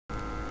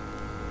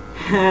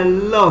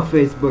Hello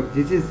Facebook,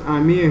 this is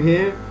Amir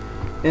here,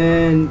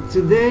 and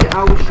today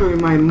I will show you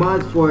my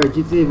mod for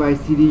GTA Vice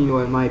City,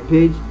 on my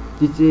page,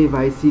 GTA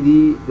Vice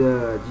City,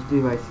 the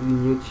GTA Vice City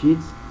new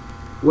cheats.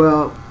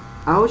 Well,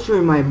 I will show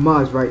you my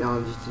mods right now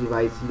on GTA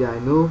Vice City. I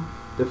know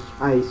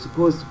I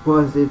supposed to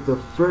post it the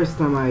first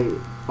time I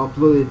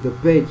uploaded the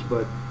page,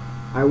 but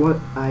I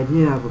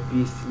didn't have a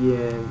PC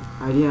and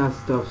I didn't have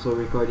stuff so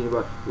recording,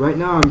 but right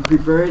now I'm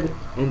prepared,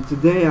 and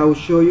today I will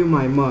show you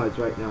my mods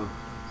right now.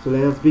 So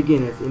let us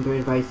begin. Let's enter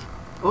in Vice City.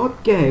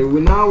 Okay,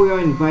 now we are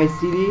in Vice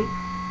City.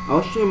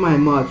 I'll show you my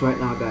mods right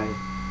now, guys.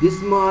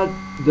 This mod,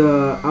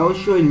 I will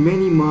show you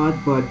many mods,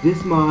 but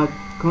this mod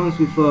comes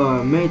with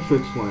a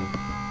Matrix one.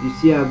 You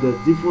see, I have the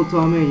default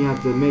armor and you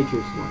have the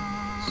Matrix one.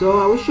 So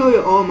I will show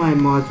you all my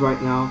mods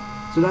right now,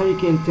 so that you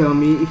can tell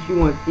me if you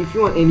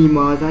want any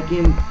mods. I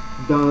can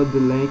download the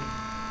link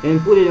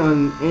and put it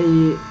on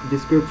any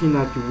description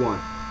that you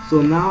want.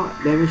 So now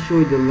let me show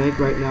you the link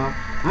right now.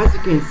 As you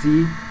can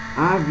see,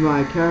 I have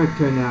my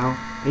character now,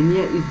 and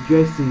yet it's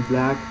dressed in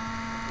black.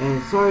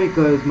 And sorry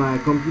because my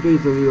computer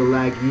is a little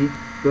laggy,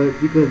 but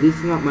because this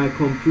is not my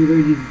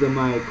computer, this is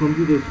my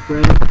computer's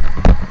friend.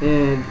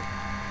 And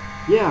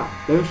yeah,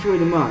 let me show you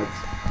the mods.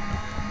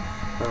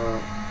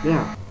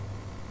 Yeah.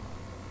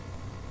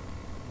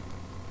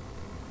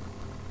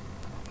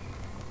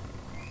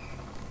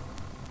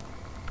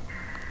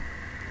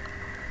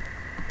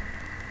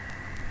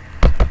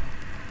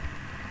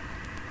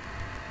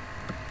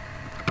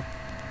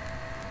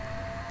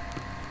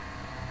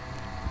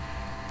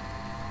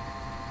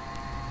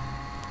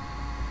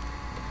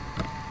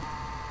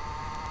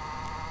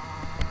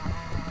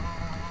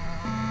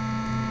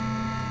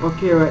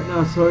 Okay, right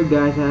now, sorry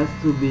guys, I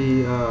have to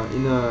be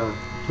in a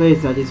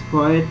place that is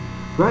quiet.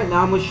 Right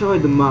now I'm gonna show you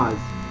the mods.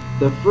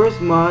 The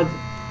first mod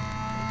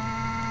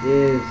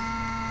is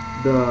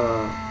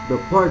the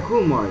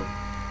parkour mod,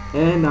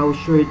 and I will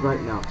show it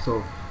right now.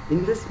 So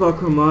in this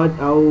parkour mod,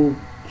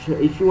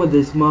 if you want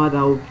this mod,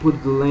 I will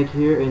put the link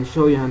here and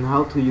show you on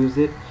how to use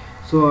it.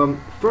 So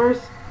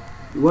first,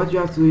 what you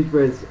have to do is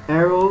press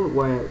arrow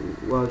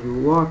while you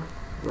walk,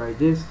 like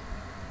this.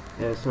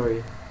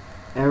 Sorry,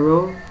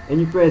 arrow, and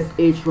you press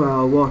H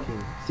while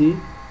walking. See,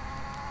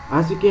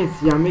 as you can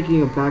see, I'm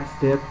making a back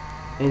step,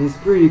 and it's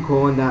pretty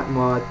cool on that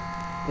mod,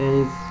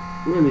 and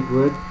it's really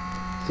good.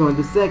 So on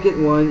the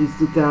second one is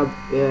to tap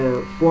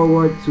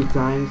forward 2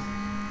 times.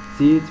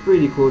 See, it's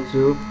pretty cool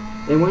too.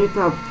 And when you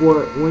tap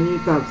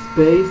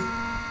space,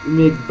 you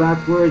make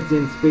backwards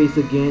and space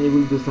again. It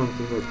will do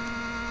something like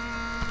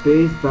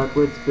space,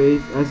 backwards,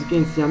 space. As you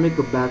can see, I make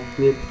a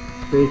backflip,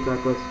 space,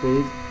 backwards,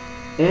 space.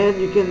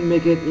 And you can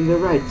make it in the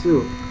right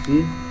too.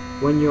 See,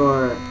 when you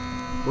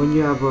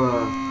have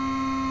a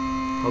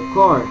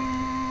car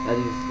that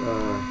is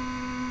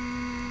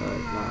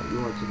you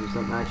want to do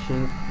some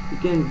action, you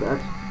can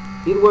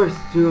it works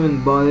too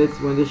in bullets.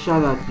 When they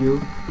shot at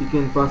you, you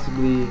can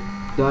possibly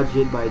dodge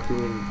it by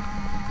doing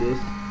this,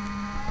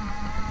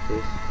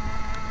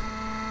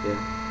 yeah.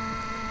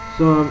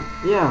 So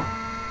yeah,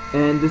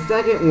 and the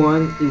second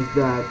one is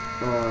that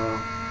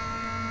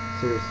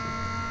seriously,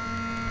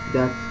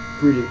 that's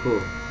pretty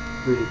cool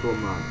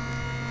mod.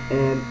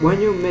 And when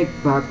you make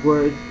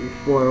forward, you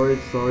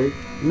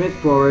make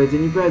forwards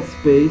and you press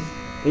space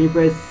and you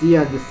press C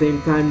at the same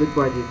time, look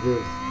what it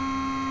does.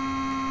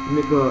 You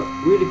make a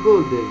really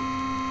cool thing,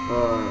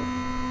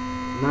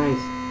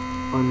 nice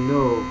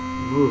unknown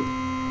move.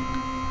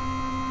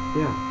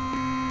 Yeah.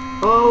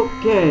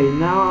 Okay,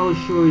 now I'll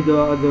show you the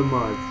other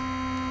mods.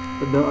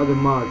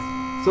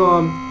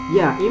 So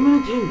yeah,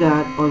 imagine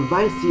that on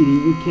Vice City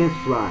you can't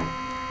fly.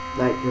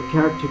 Like your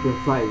character can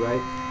fly,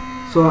 right?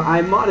 So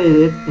I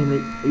modded it, and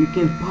you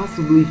can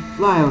possibly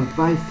fly on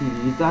Vice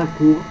City. Is that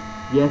cool?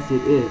 Yes,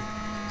 it is.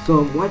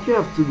 So what you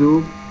have to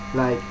do,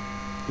 like,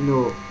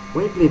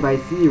 when you play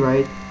Vice City,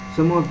 right?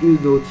 Some of you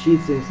know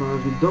cheats and some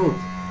of you don't.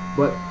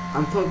 But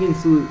I'm talking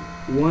to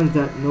ones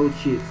that know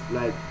cheats,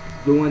 like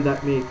the one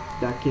that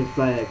can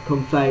fly, like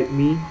come fly with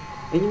me,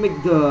 and you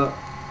make the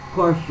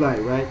car fly,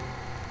 right?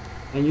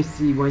 And you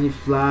see when it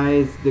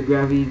flies, the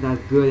gravity is not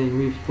good and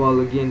we fall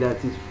again.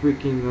 That is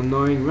freaking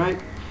annoying, right?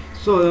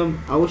 So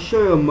I will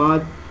show you a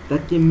mod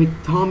that can make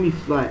Tommy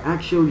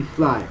actually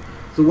fly.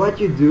 So what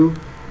you do,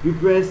 you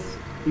press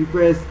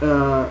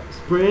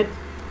sprint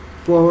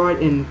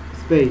forward and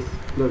space.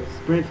 Look,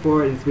 sprint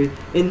forward and space,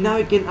 and now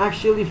you can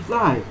actually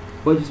fly.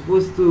 But you're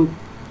supposed to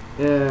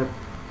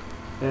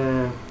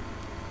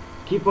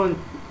keep on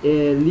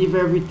leave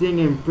everything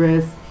and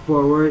press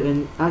forward,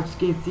 and as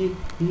you can see,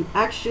 he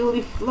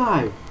actually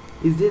fly.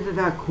 Isn't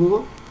that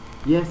cool?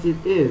 Yes,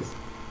 it is.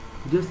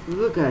 Just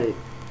look at it.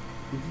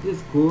 It's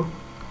just cool.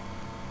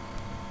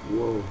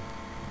 Whoa.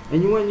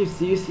 And when you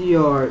see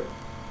your,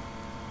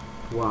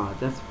 wow,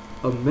 that's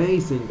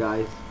amazing,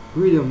 guys.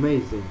 Really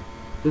amazing.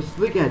 Just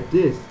look at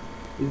this.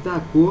 Is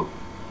that cool?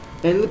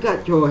 And look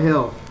at your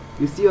health.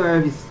 You see your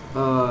health is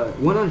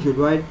 100,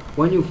 right?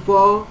 When you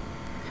fall,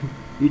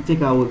 you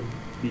think I will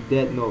be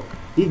dead. No,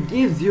 it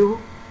gives you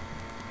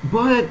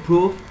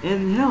bulletproof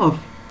and health.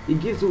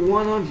 It gives you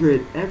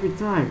 100 every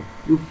time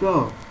you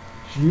fell.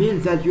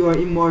 means that you are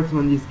immortal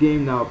in this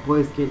game now.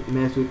 Police can't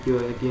mess with you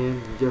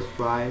again. You just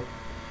fly.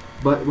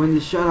 But when they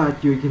shot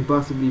at you, you can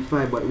possibly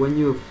fly. But when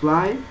you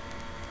fly,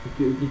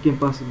 you can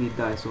possibly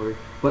die. Sorry.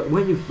 But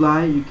when you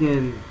fly, you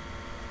can.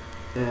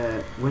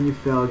 When you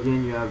fell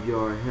again, you have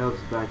your health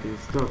back and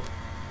stuff.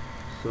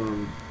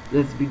 So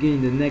let's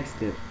begin the next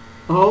step.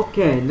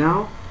 Okay,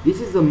 now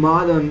this is a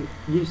mod on.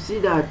 You see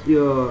that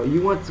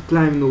you want to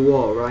climb the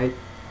wall, right?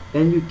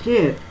 And you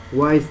can't.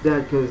 Why is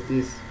that? Because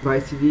this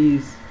Vice City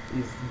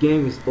this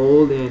game is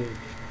old and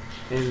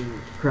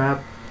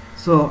crap.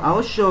 So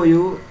I'll show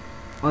you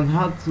on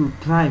how to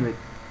climb it.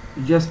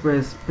 You just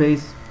press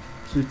space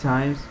 2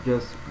 times.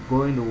 Just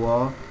go in the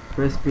wall.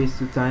 Press space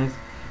 2 times,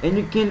 and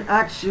you can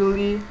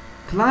actually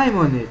climb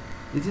on it.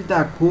 Isn't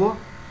that cool?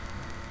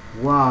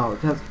 Wow,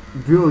 that's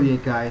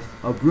brilliant, guys.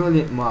 A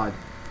brilliant mod.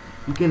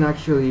 You can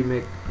actually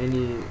make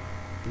any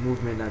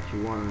movement that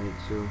you want on it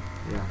too.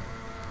 Yeah,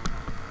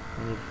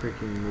 any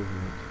freaking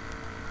movement,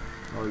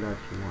 all that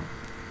you want.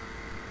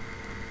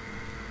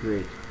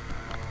 Great,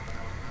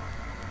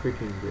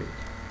 freaking great.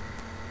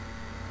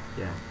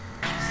 Yeah.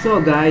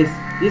 So guys,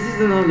 this is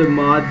another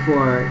mod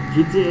for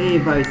GTA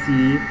Vice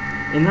City,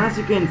 and as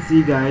you can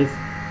see, guys,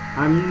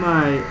 I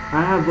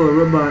have a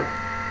robot,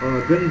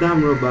 a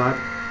Gundam robot,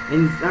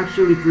 and it's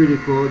actually pretty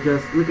cool.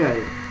 Just look at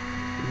it.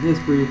 Isn't this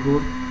pretty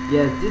cool?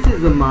 Yes, this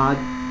is a mod.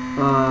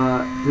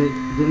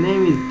 The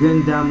name is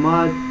Gundam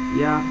mod.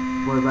 Yeah,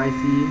 for Vice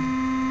City.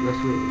 Just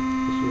wait a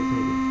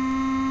second.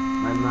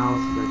 My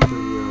mouse is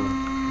actually a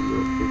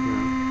little bit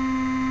now.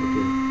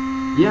 Okay.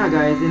 Yeah,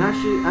 guys, and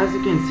actually, as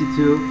you can see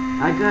too,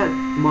 I got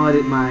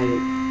modded my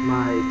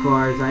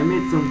cars. I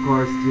made some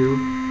cars too,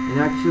 and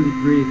actually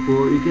pretty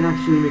cool. You can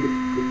actually make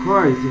the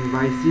cars in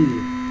Vice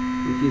City,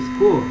 which is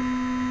cool.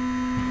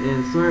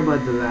 And sorry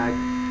about the lag.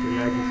 The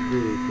lag is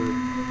pretty good.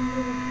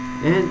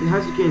 And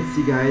as you can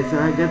see, guys,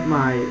 I got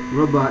my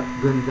robot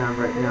Gundam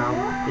right now,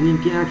 and you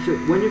can actually,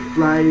 when you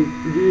fly, you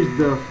use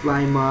the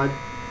fly mod.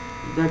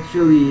 It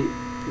actually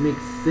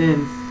makes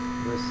sense.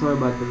 Sorry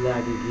about the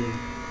lag again.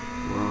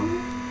 Wow.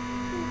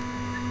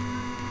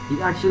 It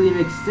actually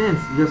makes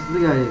sense. Just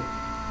look at it.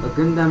 A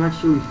Gundam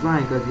actually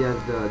flying because he has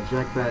the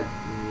jackpad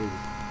in his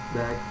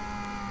back.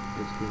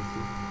 As you can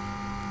see.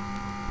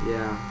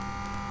 Yeah.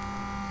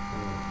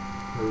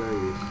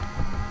 Hilarious.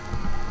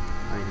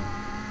 I know.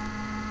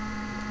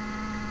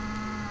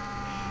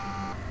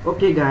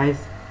 Okay,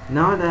 guys.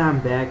 Now that I'm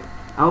back,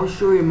 I'll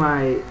show you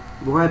my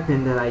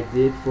weapon that I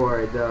did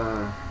for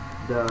the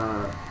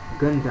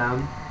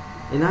Gundam.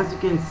 And as you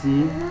can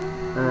see,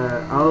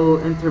 I'll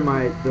enter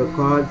the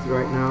cards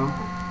right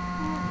now.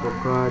 The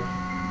card,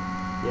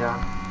 yeah.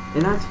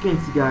 And as you can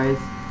see, guys,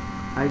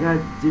 I got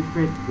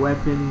different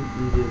weapons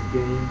in this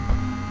game.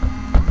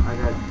 I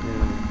got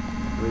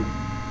wait,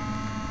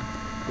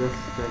 just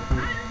a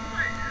second.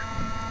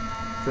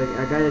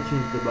 I gotta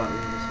change the button.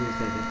 Just a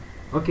second.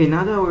 Okay,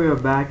 now that we're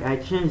back, I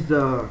changed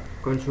the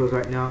controls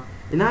right now,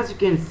 and as you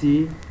can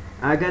see,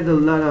 I got a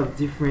lot of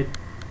different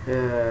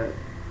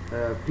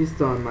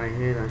pistol on my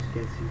hand. As you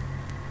can see,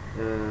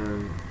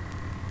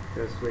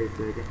 just wait a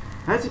second.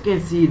 As you can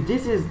see,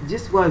 this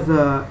was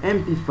a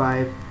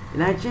MP5,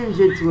 and I changed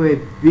it to a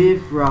beef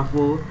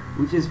rifle,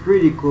 which is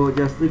pretty cool.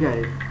 Just look at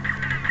it.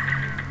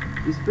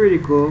 It's pretty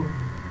cool,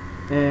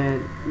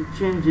 and it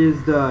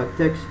changes the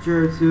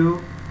texture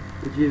too,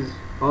 which is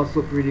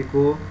also pretty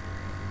cool.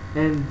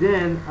 And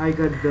then I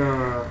got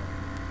I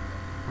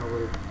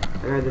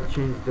gotta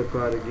change the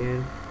card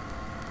again.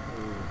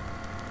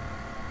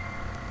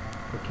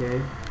 Okay,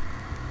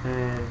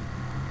 and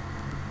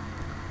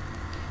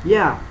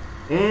yeah.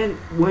 And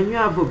when you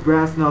have a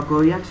brass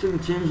knuckle, it actually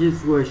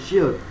changes to a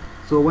shield.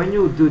 So when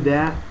you do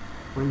that,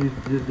 when you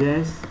do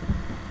this,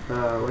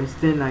 when you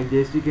stand like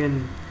this, you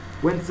can,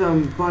 when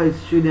some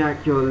bullets shooting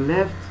at your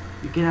left,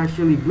 you can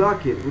actually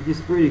block it, which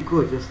is pretty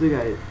cool. Just look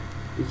at it.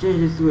 It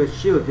changes to a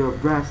shield, your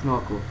brass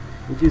knuckle,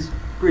 which is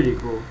pretty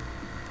cool.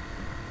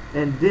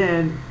 And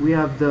then we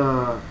have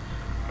the,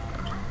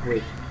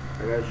 wait,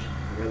 I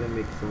gotta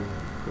make some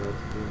cards.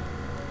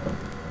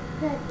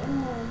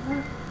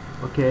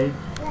 Okay,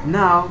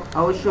 now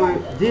I will show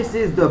you. This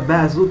is the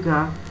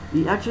bazooka.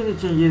 It actually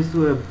changes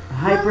to a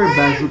hyper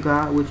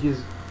bazooka, which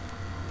is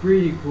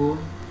pretty cool.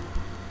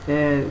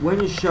 And when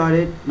you shot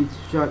it, it's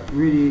shot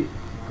really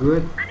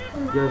good.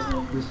 Just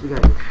look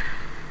at it.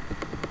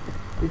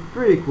 It's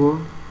pretty cool.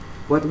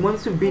 But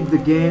once you beat the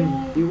game,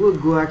 it will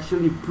go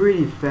actually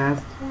pretty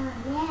fast.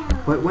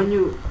 But when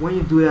you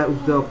do that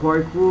with the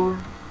parkour,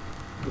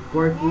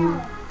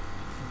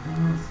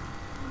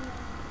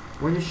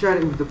 when you shot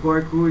it with the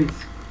parkour,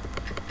 it's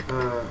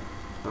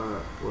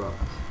well,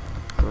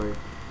 sorry.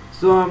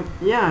 So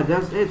yeah,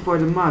 that's it for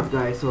the mods,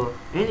 guys. So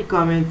any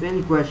comments,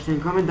 any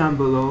question, comment down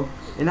below,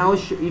 and I will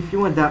if you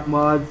want that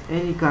mods,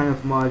 any kind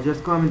of mod,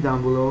 just comment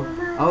down below.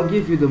 I'll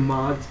give you the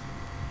mods,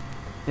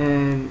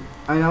 and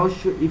I'll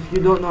if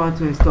you don't know how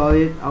to install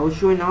it, I will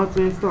show you how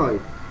to install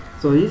it.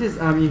 So this is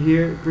Ami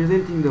here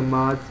presenting the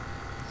mods.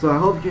 So I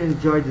hope you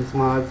enjoyed this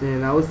mods,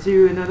 and I will see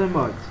you in another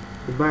mods.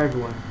 Goodbye,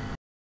 everyone.